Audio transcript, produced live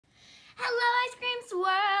Cream's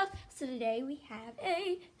World. So today we have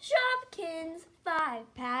a Shopkins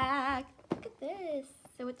 5-pack. Look at this.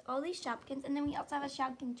 So it's all these Shopkins, and then we also have a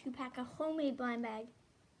Shopkins 2-pack, a homemade blind bag.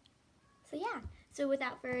 So yeah, so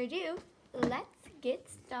without further ado, let's get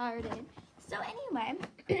started. So anyway,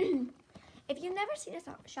 if you've never seen a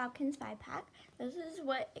Shopkins 5-pack, this is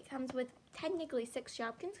what it comes with. Technically 6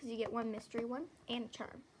 Shopkins, because you get 1 mystery one and a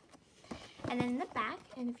charm. And then in the back,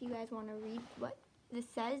 and if you guys want to read what this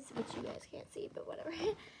says, which you guys can't see, but whatever.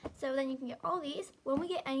 So then you can get all these. When we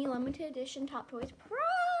get any limited edition Top Toys,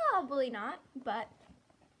 probably not, but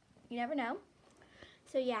you never know.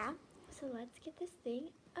 So yeah, so let's get this thing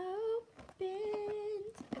opened.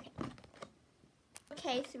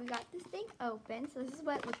 Okay, so we got this thing open. So this is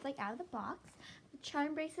what it looks like out of the box. The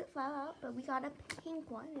charm bracelet fell out, but we got a pink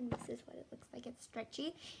one, and this is what it looks like. It's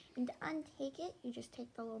stretchy. And to untake it, you just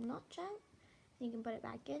take the little notch out, and you can put it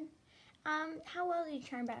back in. How well do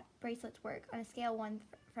charm bracelets work on a scale 1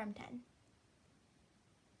 from 10?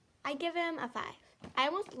 I give them a 5. I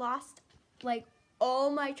almost lost, like,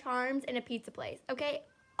 all my charms in a pizza place, okay?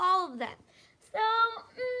 All of them. So,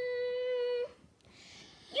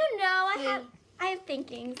 you know, I have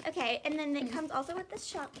thinkings. Okay, and then it comes also with the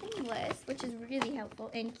Shopkins list, which is really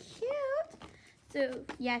helpful and cute. So,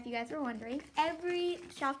 yeah, if you guys were wondering, every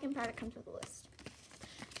Shopkins product comes with a list.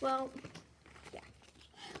 Well, yeah.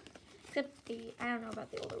 Except I don't know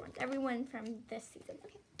about the older ones. Everyone from this season.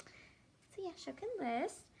 Okay. So, yeah, Shopkins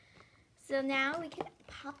list. So, now we can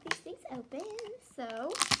pop these things open.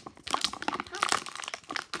 So, pop, pop,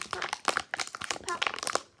 pop, pop,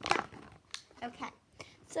 pop. Okay.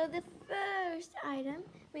 So the first item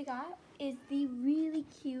we got is the really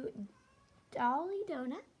cute Dolly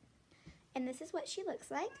Donut. And this is what she looks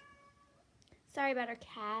like. Sorry about her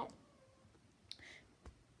cat.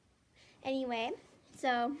 Anyway,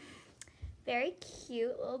 so very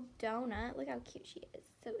cute little donut. Look how cute she is.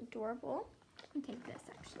 So adorable. I'm gonna take this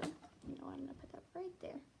actually. You know what, I'm gonna put that right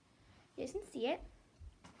there. You guys can see it.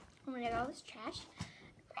 I'm gonna get all this trash.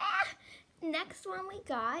 Next one we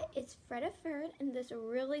got is Fred Fern in this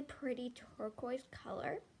really pretty turquoise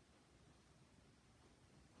color.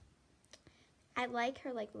 I like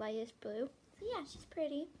her like lightest blue. So yeah, she's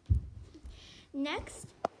pretty. Next,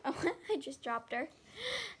 oh, I just dropped her.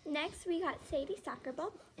 Next we got Sadie Soccer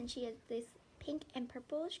Ball, and she has this pink and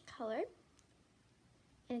purplish color.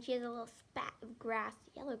 And she has a little spat of grass,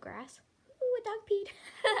 yellow grass. Ooh, a dog peed.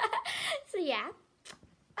 So yeah.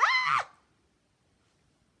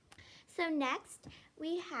 So next,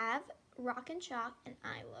 we have Rock and Chalk, and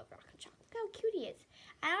I love Rock and Chalk. Look how cute he is.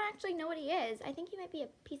 I don't actually know what he is. I think he might be a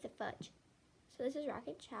piece of fudge. So this is Rock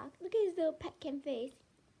and Chalk. Look at his little petkin face.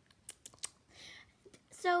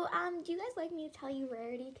 So, do you guys like me to tell you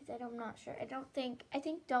rarity? Because I'm not sure. I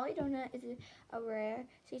think Dolly Donut is a rare.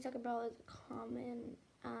 Sadie Soccer Ball is a common.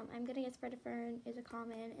 I'm gonna guess Fred Fern is a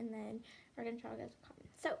common, and then Rock and Chalk is a common.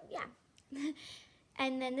 So, yeah.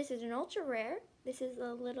 And then this is an ultra rare. This is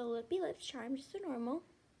a little lippy lips charm, just a normal.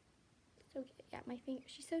 So yeah, my finger,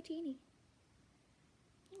 she's so teeny.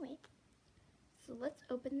 Anyway, so let's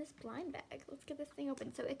open this blind bag. Let's get this thing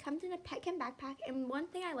open. So it comes in a Petkin backpack, and one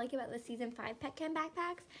thing I like about the season 5 Petkin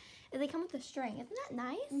backpacks is they come with a string. Isn't that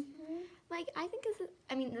nice? Mm-hmm. Like, I think this is,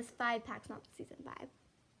 this 5-pack's not season 5.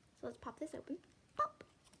 So let's pop this open. Pop.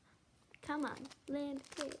 Come on,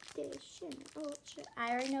 limited edition, ultra.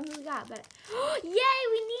 I already know who we got, but yay, we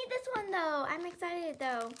need this one though. I'm excited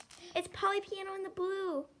though. It's Polly Piano in the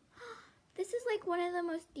blue. This is like one of the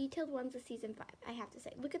most detailed ones of season 5, I have to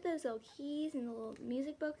say. Look at those little keys and the little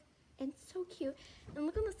music book. And so cute. And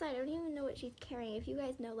look on the side. I don't even know what she's carrying. If you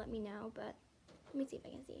guys know, let me know. But let me see if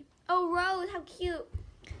I can see. Oh, Rose, how cute.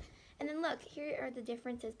 And then look, here are the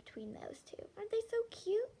differences between those two. Aren't they so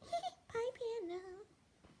cute? Polly Piano.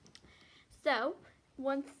 So,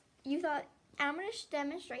 once you thought, I'm going to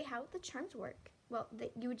demonstrate how the charms work. Well,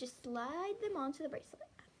 you would just slide them onto the bracelet.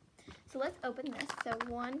 So let's open this. So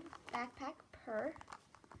 1 backpack per.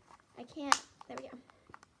 I can't. There we go.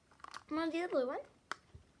 I'm going to do the blue one.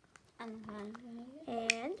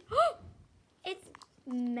 And it's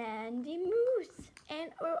Mandy Moose.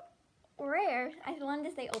 And rare. I wanted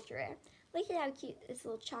to say ultra rare. Look at how cute this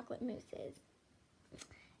little chocolate mousse is.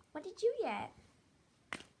 What did you get?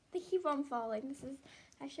 They keep on falling.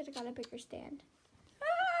 I should have got a bigger stand.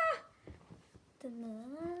 Ah!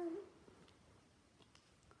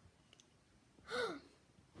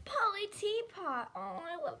 Polly Teapot. Oh,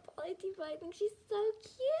 I love Polly Teapot. I think she's so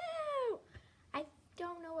cute. I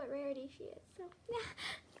don't know what rarity she is. So, yeah.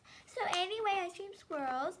 So anyway, Ice Cream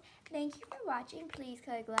Squirrels, thank you for watching. Please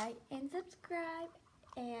click like and subscribe.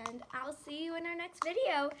 And I'll see you in our next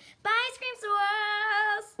video. Bye, Ice Cream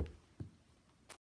Squirrels!